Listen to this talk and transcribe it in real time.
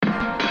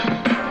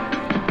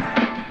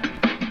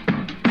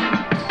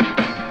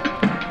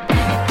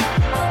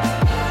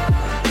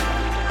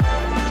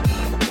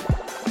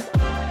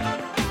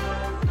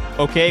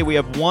Okay, we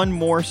have one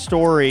more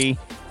story,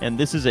 and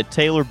this is a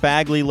Taylor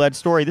Bagley-led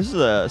story. This is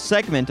a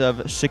segment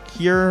of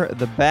Secure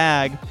the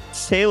Bag.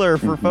 Taylor,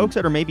 for folks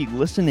that are maybe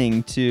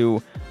listening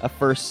to a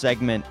first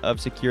segment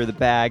of Secure the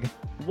Bag,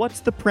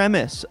 what's the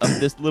premise of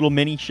this little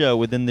mini show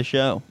within the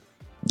show?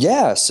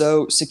 Yeah,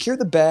 so Secure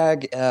the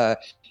Bag,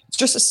 it's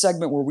just a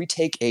segment where we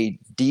take a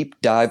deep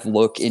dive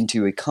look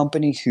into a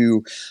company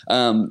who,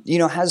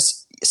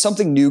 has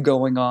something new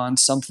going on,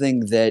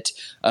 something that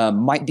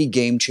might be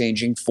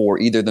game-changing for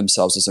either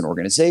themselves as an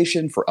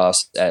organization, for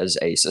us as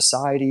a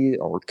society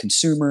or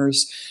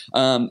consumers,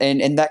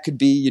 and that could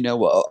be,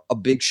 a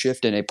big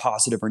shift in a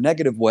positive or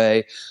negative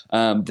way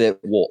that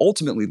will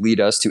ultimately lead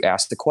us to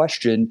ask the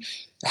question,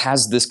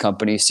 has this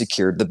company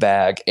secured the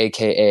bag?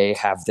 AKA,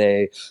 have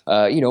they,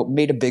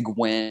 made a big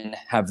win?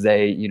 Have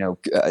they,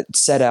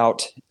 set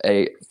out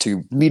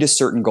to meet a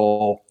certain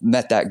goal,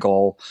 met that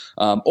goal,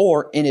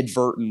 or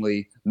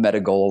inadvertently met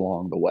a goal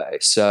along the way?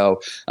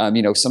 So,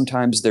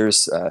 sometimes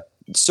there's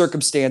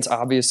circumstance,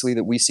 obviously,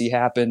 that we see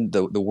happen.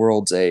 The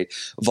world's a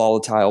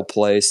volatile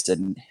place,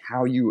 and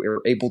how you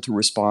are able to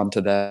respond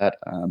to that,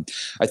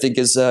 I think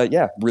is,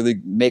 really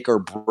make or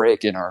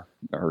break in our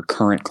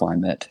current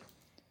climate.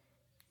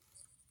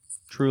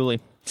 Truly.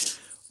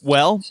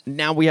 Well,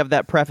 now we have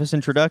that preface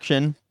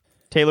introduction.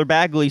 Taylor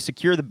Bagley,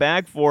 secure the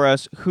bag for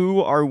us.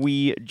 Who are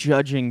we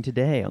judging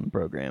today on the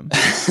program?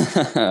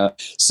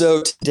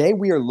 So today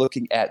we are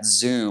looking at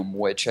Zoom,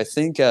 which I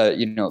think,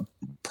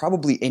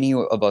 probably any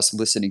of us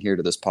listening here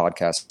to this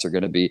podcast are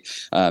going to be,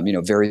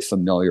 very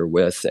familiar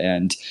with.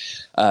 And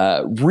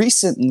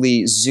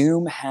recently,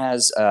 Zoom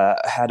has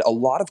had a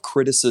lot of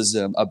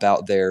criticism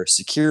about their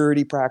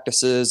security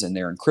practices and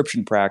their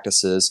encryption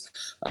practices,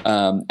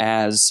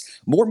 as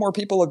more and more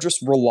people are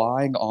just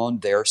relying on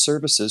their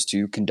services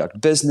to conduct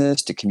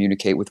business, to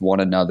communicate with one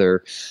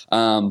another.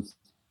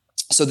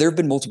 So there have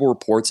been multiple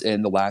reports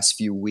in the last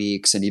few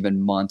weeks and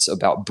even months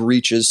about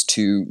breaches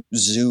to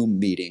Zoom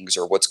meetings,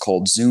 or what's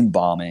called Zoom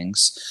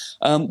bombings,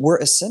 where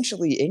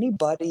essentially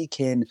anybody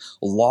can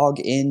log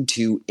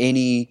into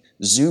any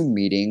Zoom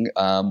meeting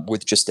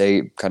with just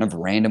a kind of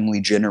randomly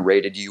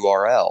generated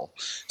URL.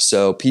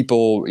 So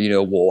people,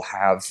 will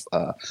have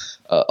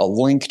a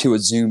link to a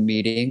Zoom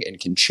meeting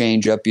and can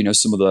change up,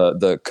 some of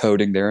the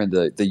coding there and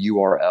the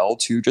URL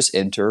to just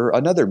enter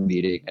another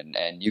meeting.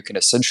 And you can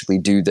essentially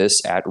do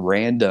this at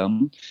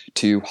random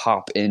to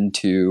hop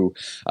into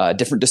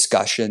different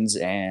discussions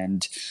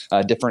and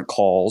different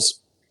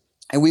calls.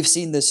 And we've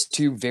seen this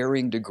to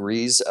varying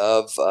degrees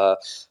of,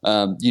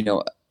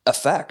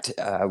 effect.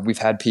 We've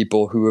had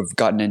people who have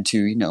gotten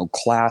into,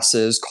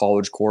 classes,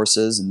 college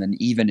courses, and then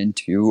even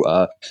into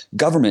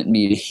government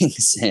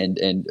meetings and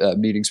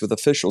meetings with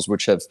officials,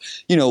 which have,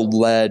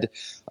 led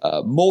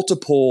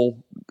multiple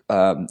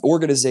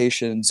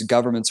organizations,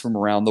 governments from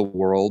around the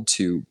world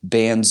to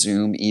ban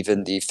Zoom.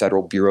 Even the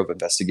Federal Bureau of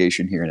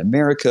Investigation here in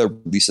America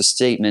released a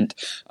statement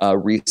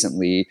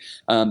recently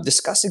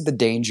discussing the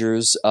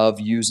dangers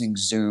of using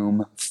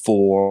Zoom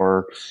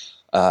for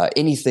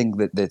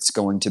anything that's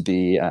going to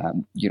be,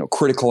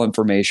 critical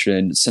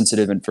information,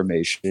 sensitive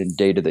information,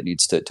 data that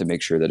needs to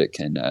make sure that it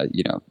can,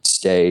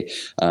 stay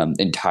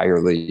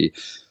entirely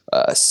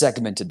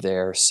segmented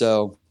there.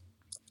 So,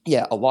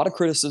 yeah, a lot of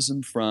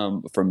criticism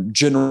from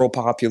general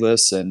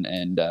populace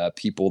and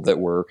people that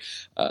were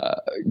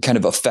kind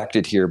of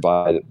affected here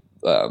by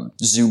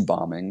Zoom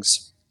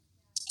bombings.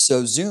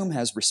 So Zoom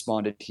has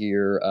responded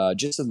here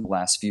just in the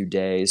last few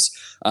days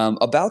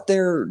about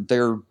their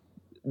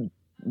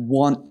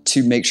want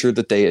to make sure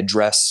that they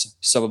address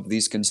some of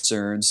these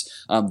concerns.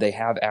 They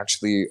have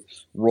actually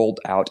rolled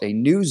out a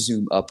new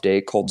Zoom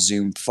update called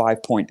Zoom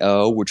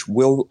 5.0, which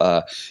will,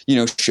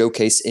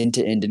 showcase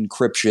end-to-end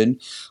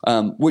encryption,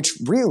 which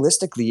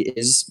realistically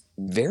is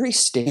very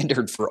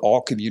standard for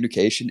all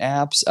communication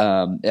apps.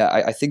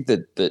 I think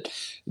that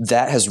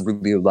has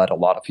really led a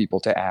lot of people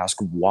to ask,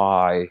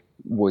 why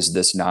was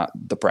this not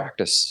the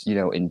practice,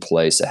 in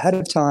place ahead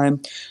of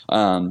time?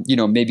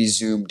 Maybe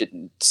Zoom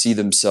didn't see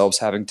themselves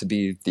having to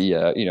be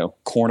the,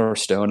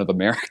 cornerstone of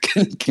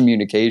American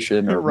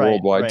communication or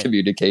worldwide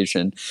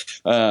communication.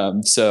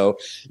 So,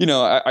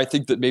 I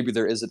think that maybe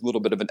there is a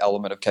little bit of an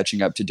element of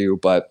catching up to do,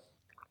 but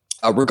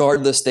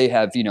regardless, they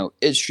have,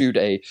 issued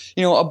a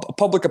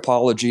public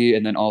apology,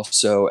 and then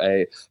also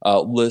a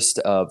list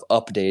of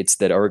updates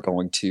that are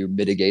going to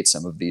mitigate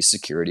some of these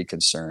security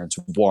concerns.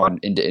 One,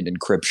 end-to-end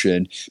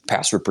encryption,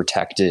 password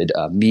protected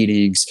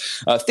meetings,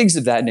 things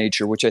of that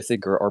nature, which I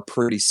think are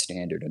pretty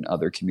standard in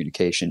other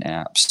communication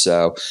apps.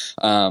 So,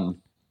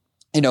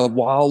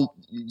 while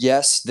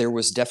yes, there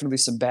was definitely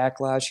some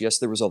backlash. Yes,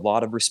 there was a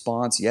lot of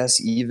response.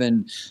 Yes,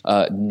 even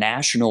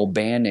national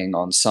banning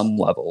on some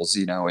levels,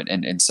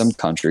 in some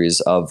countries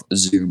of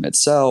Zoom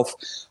itself.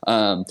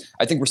 I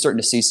think we're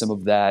starting to see some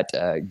of that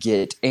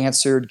get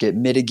answered, get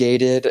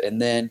mitigated.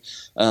 And then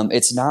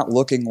it's not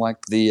looking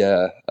like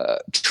the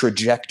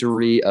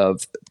trajectory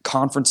of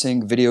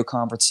conferencing, video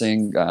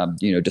conferencing,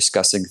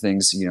 discussing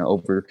things,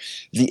 over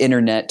the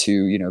internet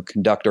to,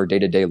 conduct our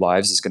day-to-day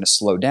lives is going to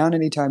slow down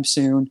anytime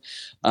soon.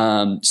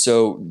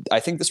 So I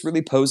think this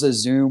really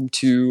poses Zoom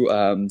to,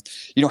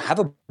 have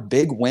a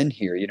big win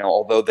here,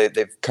 although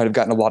they've kind of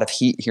gotten a lot of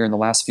heat here in the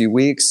last few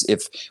weeks.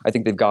 I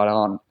think they've got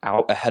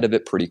out ahead of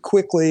it pretty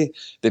quickly.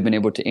 They've been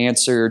able to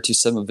answer to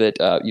some of it,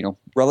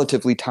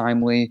 relatively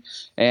timely.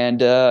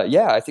 And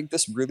I think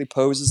this really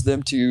poses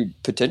them to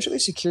potentially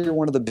secure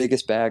one of the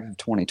biggest bags of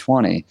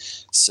 2020.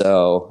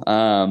 So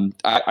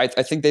I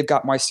think they've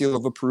got my seal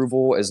of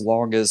approval as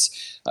long as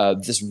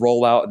this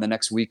rollout in the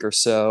next week or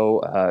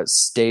so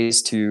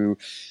stays to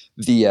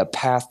the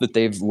path that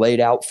they've laid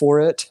out for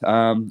it.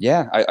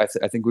 I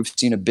think we've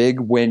seen a big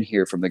win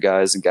here from the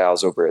guys and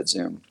gals over at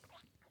Zoom.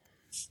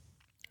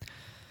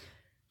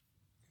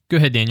 Go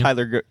ahead, Daniel.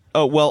 Tyler.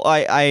 Oh, well,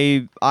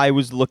 I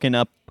was looking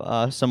up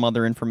some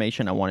other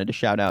information I wanted to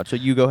shout out. So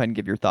you go ahead and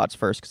give your thoughts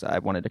first, because I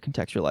wanted to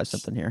contextualize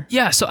something here.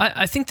 Yeah, so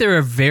I think there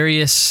are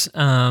various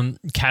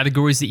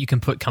categories that you can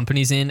put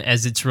companies in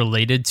as it's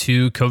related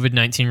to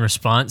COVID-19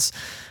 response.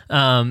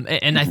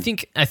 And I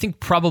think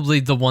probably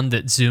the one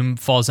that Zoom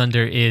falls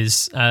under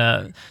is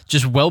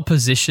just well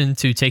positioned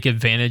to take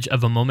advantage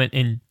of a moment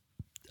in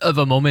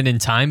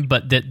time,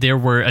 but that there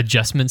were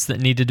adjustments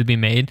that needed to be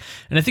made.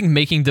 And I think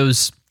making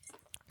those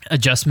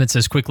adjustments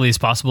as quickly as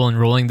possible and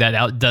rolling that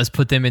out does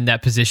put them in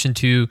that position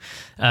to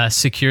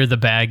secure the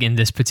bag in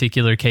this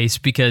particular case,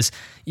 because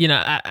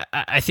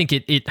I think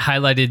it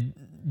highlighted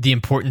the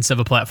importance of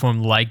a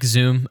platform like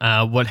Zoom,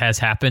 what has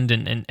happened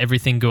and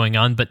everything going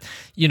on. But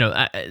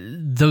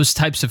those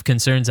types of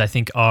concerns I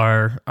think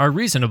are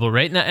reasonable,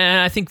 right?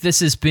 And I think this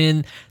has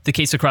been the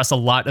case across a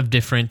lot of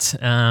different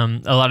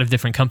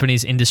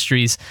companies,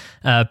 industries,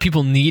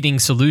 people needing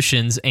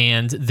solutions,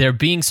 and there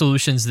being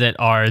solutions that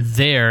are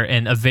there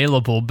and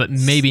available, but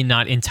maybe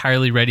not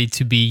entirely ready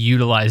to be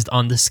utilized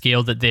on the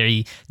scale that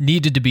they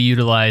needed to be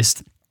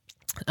utilized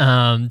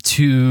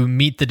to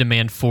meet the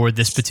demand for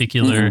this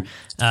particular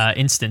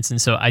instance.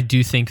 And so I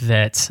do think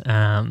that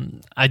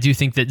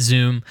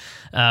Zoom,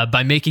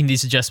 by making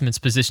these adjustments,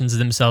 positions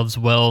themselves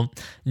well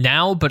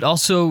now, but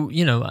also,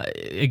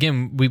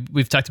 again,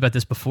 we've talked about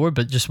this before,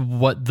 but just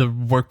what the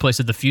workplace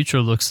of the future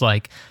looks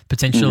like,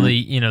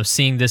 potentially,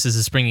 seeing this as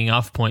a springing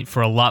off point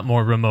for a lot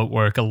more remote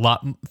work, a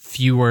lot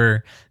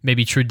fewer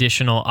maybe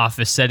traditional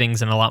office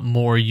settings, and a lot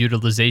more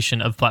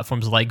utilization of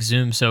platforms like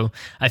Zoom. So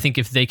I think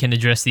if they can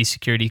address these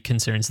security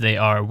concerns, they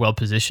are well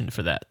positioned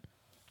for that.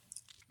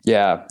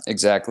 Yeah,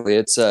 exactly.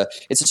 It's a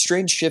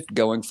strange shift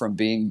going from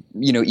being,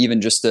 even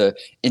just a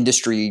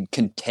industry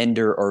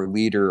contender or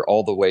leader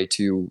all the way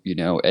to,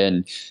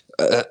 an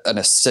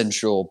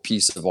essential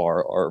piece of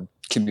our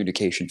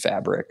communication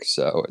fabric.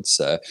 So it's,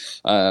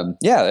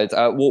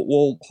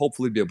 we'll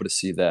hopefully be able to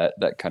see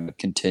that kind of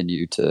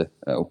continue to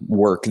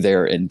work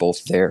there in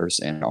both theirs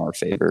and our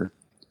favor.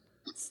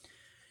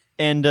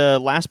 And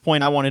last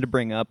point I wanted to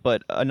bring up,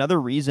 but another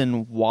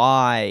reason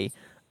why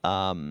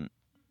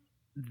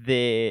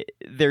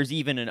there's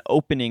even an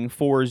opening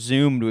for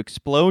Zoom to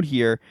explode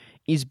here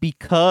is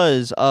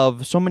because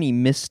of so many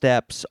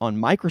missteps on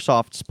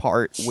Microsoft's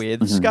part with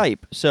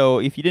Skype. So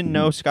if you didn't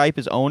know, Skype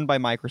is owned by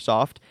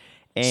Microsoft.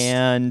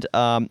 And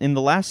in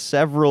the last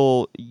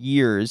several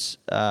years,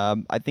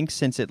 I think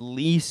since at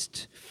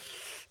least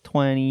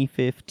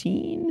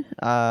 2015,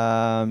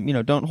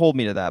 don't hold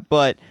me to that,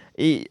 but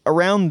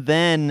around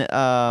then,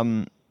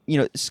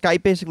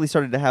 Skype basically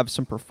started to have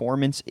some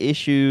performance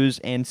issues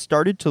and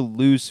started to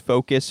lose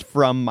focus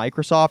from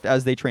Microsoft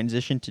as they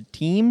transitioned to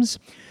Teams.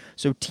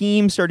 So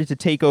Teams started to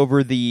take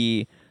over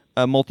the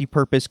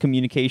multi-purpose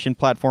communication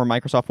platform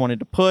Microsoft wanted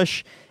to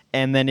push,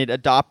 and then it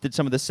adopted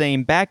some of the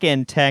same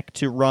back-end tech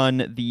to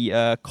run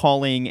the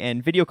calling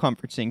and video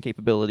conferencing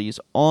capabilities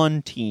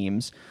on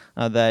Teams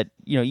that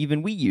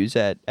even we use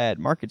at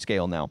market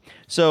scale now.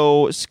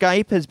 So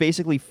Skype has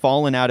basically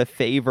fallen out of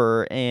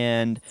favor,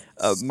 and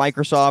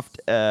Microsoft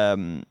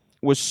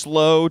was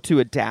slow to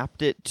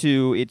adapt it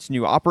to its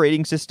new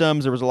operating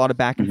systems. There was a lot of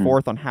back and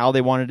forth on how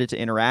they wanted it to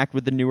interact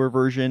with the newer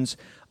versions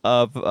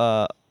of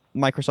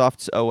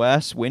Microsoft's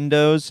OS,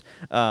 Windows.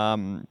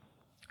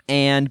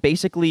 And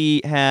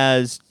basically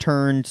has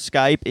turned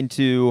Skype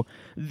into,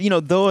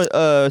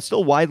 though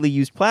still widely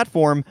used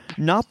platform,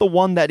 not the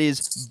one that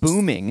is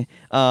booming.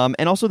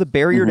 And also the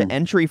barrier to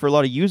entry for a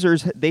lot of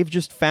users, they've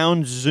just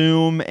found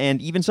Zoom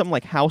and even something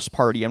like House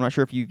Party. I'm not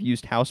sure if you've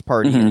used House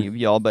Party, any of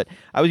y'all, but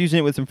I was using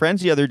it with some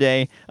friends the other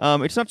day.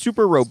 It's not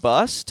super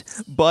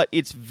robust, but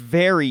it's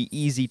very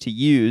easy to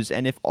use.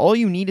 And if all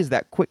you need is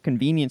that quick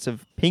convenience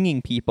of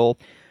pinging people,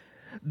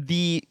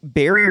 the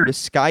barrier to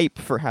Skype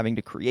for having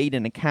to create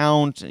an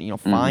account,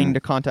 find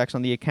the contacts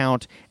on the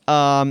account,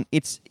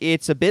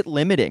 it's a bit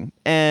limiting.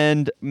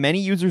 And many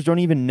users don't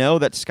even know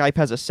that Skype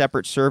has a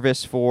separate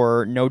service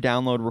for no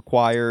download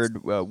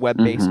required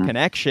web-based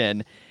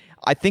connection.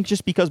 I think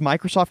just because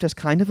Microsoft has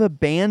kind of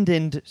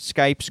abandoned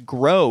Skype's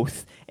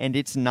growth and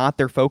it's not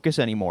their focus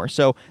anymore.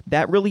 So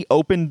that really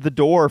opened the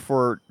door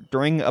for,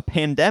 during a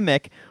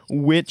pandemic,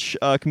 which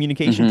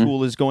communication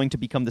tool is going to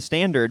become the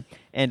standard.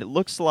 And it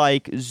looks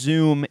like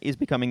Zoom is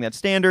becoming that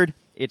standard.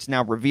 It's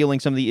now revealing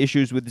some of the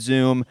issues with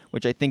Zoom,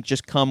 which I think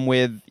just come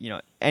with,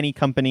 any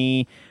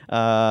company,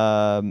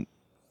 that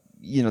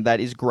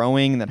is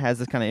growing, that has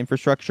this kind of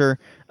infrastructure,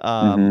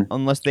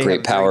 unless they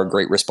great have power,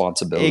 great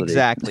responsibility.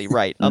 Exactly,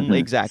 right.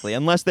 Exactly.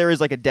 Unless there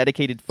is like a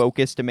dedicated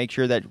focus to make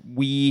sure that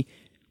we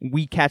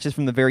catch this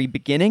from the very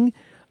beginning,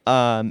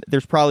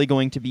 there's probably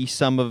going to be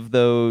some of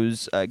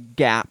those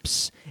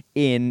gaps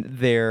in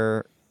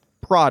their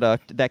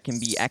product that can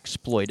be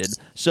exploited.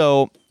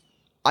 So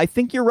I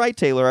think you're right,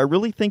 Taylor. I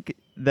really think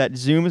that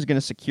Zoom is going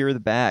to secure the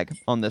bag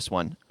on this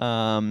one.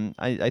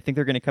 I think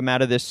they're going to come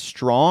out of this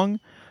strong,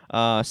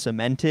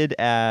 cemented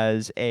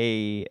as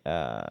a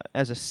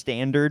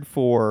standard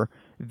for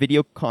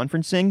video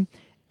conferencing,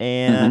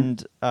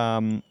 and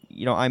I'm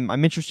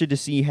interested to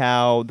see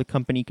how the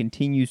company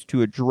continues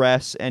to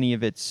address any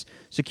of its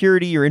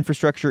security or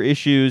infrastructure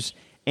issues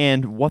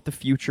and what the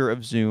future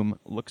of Zoom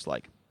looks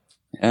like.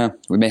 Yeah,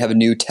 we may have a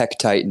new tech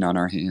titan on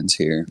our hands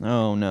here.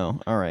 Oh, no.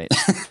 All right.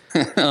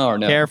 Oh,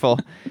 no. Careful.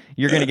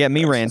 You're going to get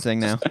me ranting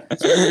now.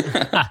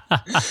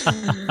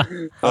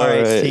 All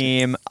right,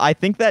 team. I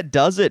think that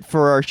does it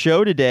for our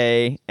show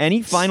today.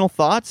 Any final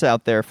thoughts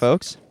out there,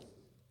 folks?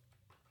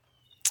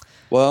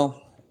 Well,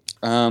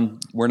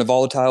 we're in a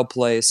volatile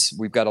place.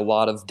 We've got a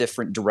lot of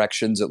different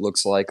directions, it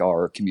looks like,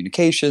 our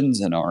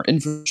communications and our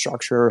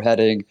infrastructure are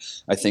heading.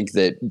 I think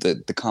that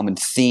the common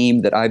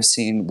theme that I've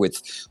seen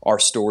with our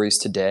stories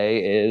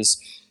today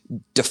is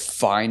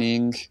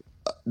defining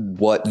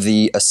what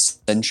the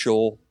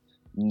essential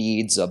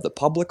needs of the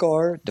public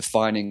are,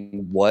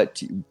 defining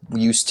what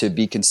used to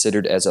be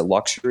considered as a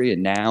luxury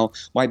and now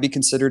might be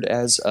considered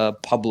as a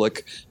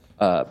public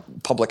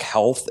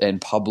health and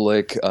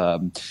public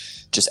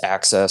just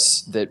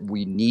access that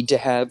we need to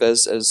have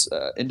as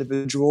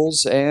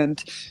individuals.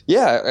 And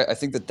yeah, I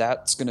think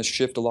that's going to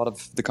shift a lot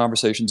of the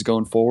conversations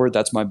going forward.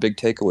 That's my big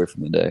takeaway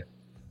from the day.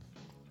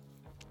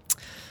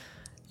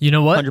 You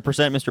know what? 100%,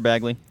 Mr.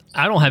 Bagley.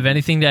 I don't have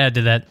anything to add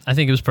to that. I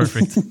think it was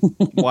perfect.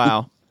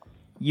 Wow.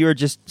 You are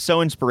just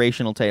so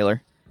inspirational,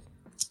 Taylor.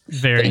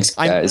 Very. Thanks,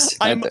 guys.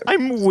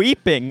 I'm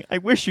weeping. I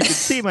wish you could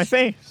see my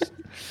face.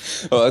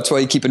 Oh, that's why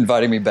you keep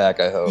inviting me back,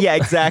 I hope. Yeah,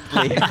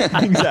 exactly.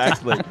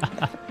 Exactly.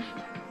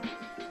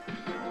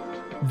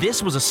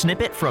 This was a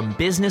snippet from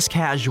Business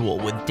Casual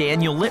with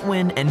Daniel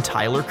Litwin and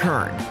Tyler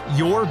Kern,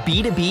 your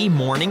B2B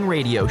morning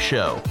radio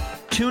show.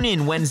 Tune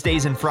in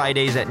Wednesdays and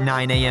Fridays at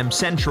 9 a.m.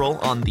 Central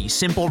on the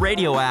Simple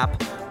Radio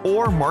app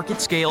or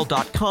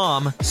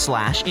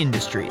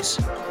marketscale.com/industries.